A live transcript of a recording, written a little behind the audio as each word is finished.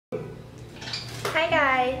Hi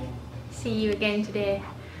guys, see you again today.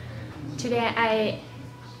 Today I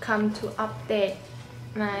come to update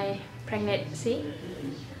my pregnancy.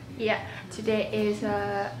 Yeah, today is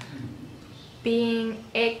being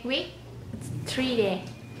 8 weeks, 3 days.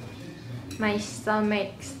 My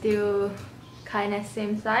stomach still kind of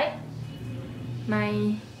same size.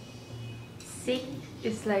 My sick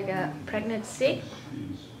is like a pregnant sick.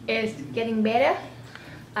 It's getting better.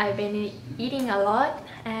 I've been eating a lot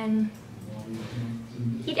and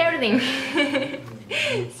eat everything.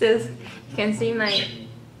 So you can see my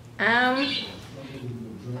arm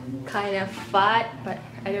kind of fat, but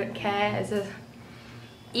I don't care. I just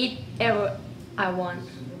eat ever I want.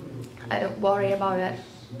 I don't worry about that.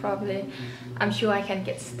 Probably I'm sure I can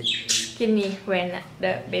get skinny when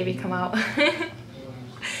the baby come out.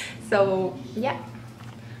 So yeah,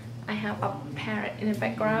 I have a parrot in the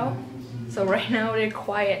background. So right now they're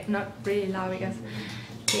quiet, not really loud because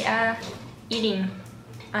they are eating.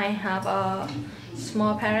 I have a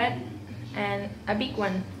small parrot and a big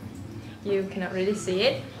one. You cannot really see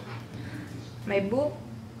it. My boob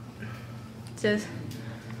just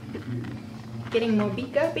getting more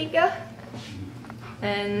bigger,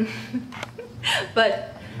 and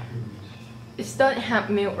but it don't have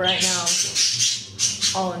milk right now.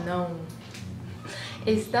 Oh no,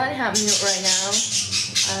 it don't have milk right now.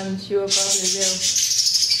 I'm sure probably will.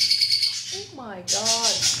 Oh my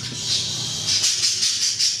god.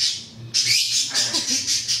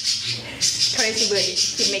 Crazy bird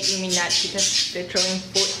keep making me nuts because they're throwing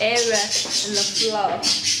food everywhere on the floor.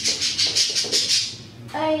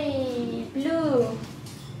 Hey, Blue.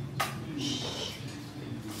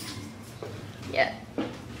 Yeah,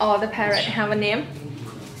 all the parrots have a name.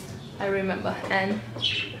 I remember. And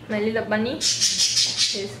my little bunny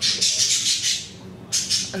is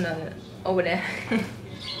over there.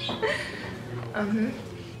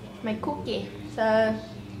 My cookie. So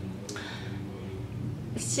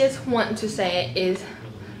just want to say it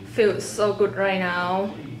feels so good right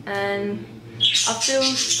now, and I feel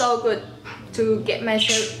so good to get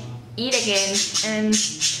myself eat again, and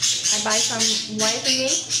I buy some vitamin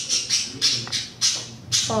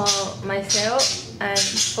for myself and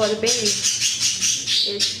for the baby.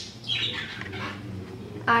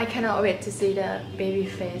 I cannot wait to see the baby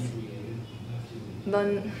face.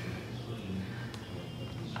 Don't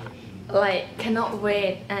cannot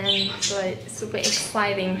wait, and it's like super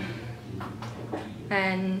exciting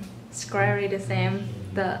and scary the same.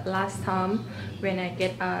 The last time when I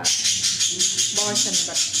get a abortion,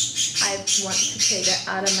 but I want to take that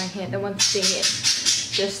out of my head. I want to see it.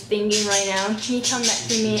 Just thinking right now, he come back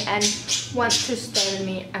to me and want to stay with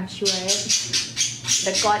me. I'm sure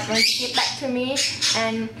the God wants to get back to me,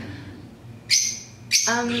 and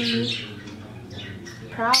I'm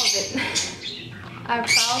proud of it. I'm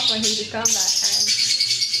proud for him to come back, and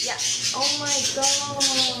yeah, oh my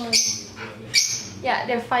god. Yeah,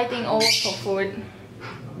 they're fighting over for food.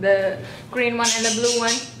 The green one and the blue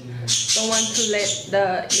one don't want to let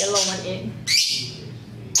the yellow one in.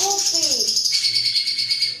 Okay.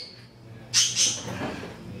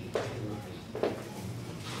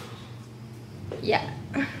 Yeah,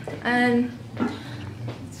 and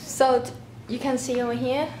so you can see over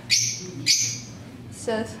here,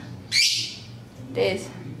 so this,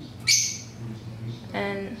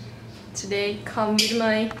 and today come with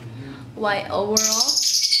my white overall.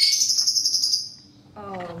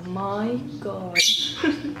 Oh my god.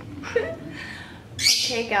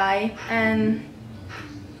 Okay guys, and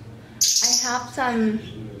I have some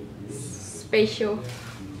special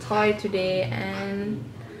toy today, and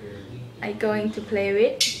I'm going to play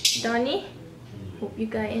with Donnie. Hope you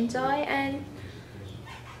guys enjoy, and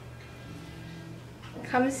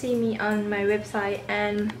come see me on my website,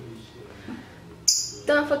 and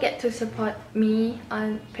don't forget to support me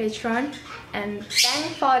on Patreon, and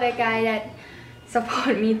thanks for the guy that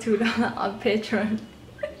support me $2 on Patreon.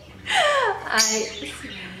 I'm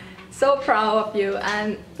so proud of you,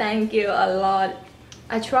 and thank you a lot.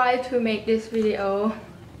 I try to make this video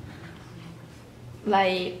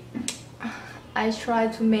I try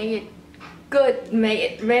to make it good, make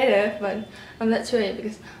it better, but I'm not sure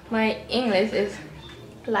because my English is,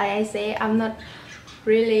 like I say, I'm not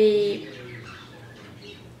really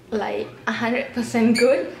 100%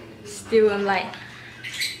 good. Still I'm like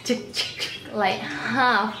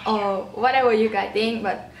half or whatever you guys think,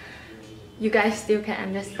 but you guys still can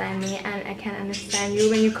understand me, and I can understand you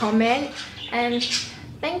when you comment. And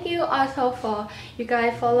thank you also for you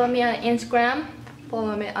guys follow me on Instagram,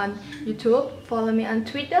 follow me on YouTube, follow me on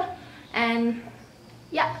Twitter, and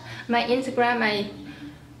yeah, my Instagram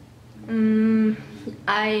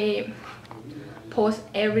I post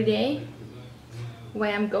every day.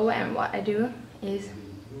 where I'm going and what I do is,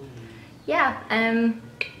 yeah, I'm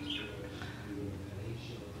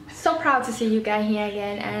so proud to see you guys here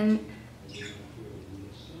again and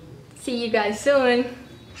see you guys soon.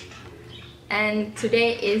 And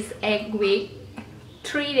today is 8 week,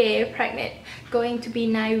 3 day pregnant, going to be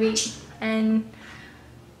 9 weeks, and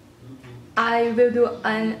I will do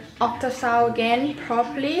an ultrasound again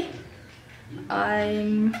properly.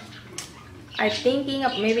 I'm thinking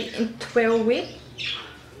of maybe in 12 weeks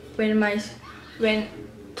when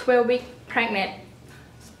 12 weeks pregnant,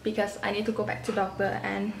 because I need to go back to doctor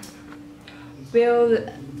and will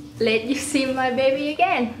let you see my baby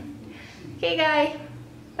again. Okay guys,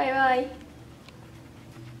 bye bye.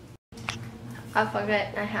 I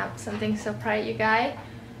forgot I have something surprise you guys.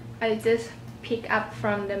 I just picked up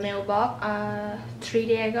from the mailbox 3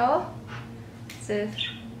 days ago. So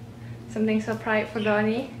something surprise for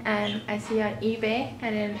Donnie, and I see on eBay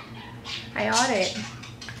and then I ordered it.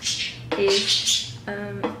 It's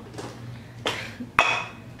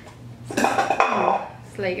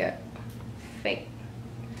it's like a fake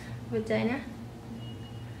vagina,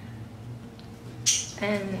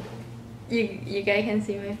 and you guys can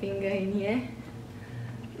see my finger in here.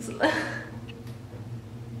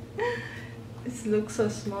 It looks so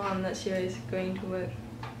small, I'm not sure it's going to work.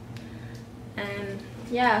 And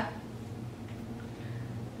yeah,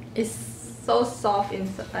 it's so soft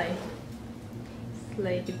inside. It's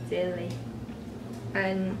like a jelly.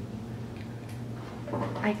 And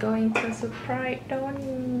I'm going to surprise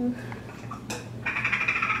Donnie.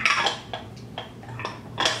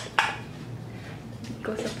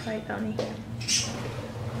 Go surprise Donnie.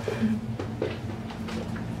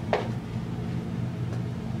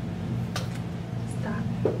 Stop.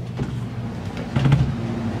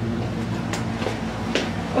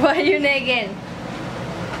 Why are you naked?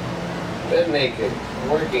 Been naked.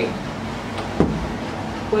 Working.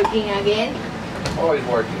 Working again? Always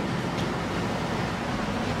working.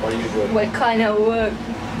 What are you doing? What kind of work?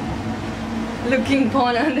 Looking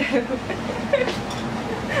porn on the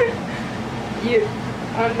you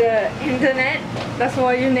on the internet? That's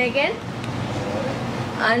why you're naked?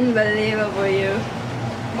 Unbelievable, you.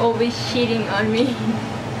 Always cheating on me.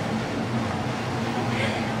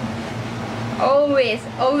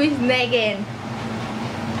 Always naked.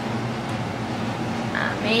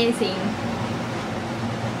 Amazing.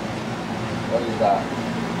 What is that?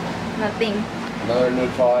 Nothing. Another new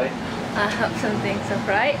toy? I have something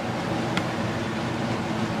surprise.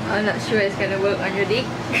 I'm not sure it's gonna work on your dick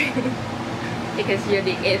because your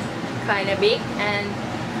dick is kinda big and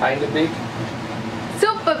Kinda big?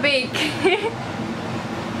 super big.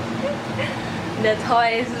 The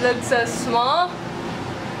toys look so small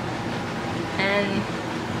and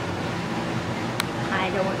I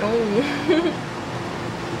don't know.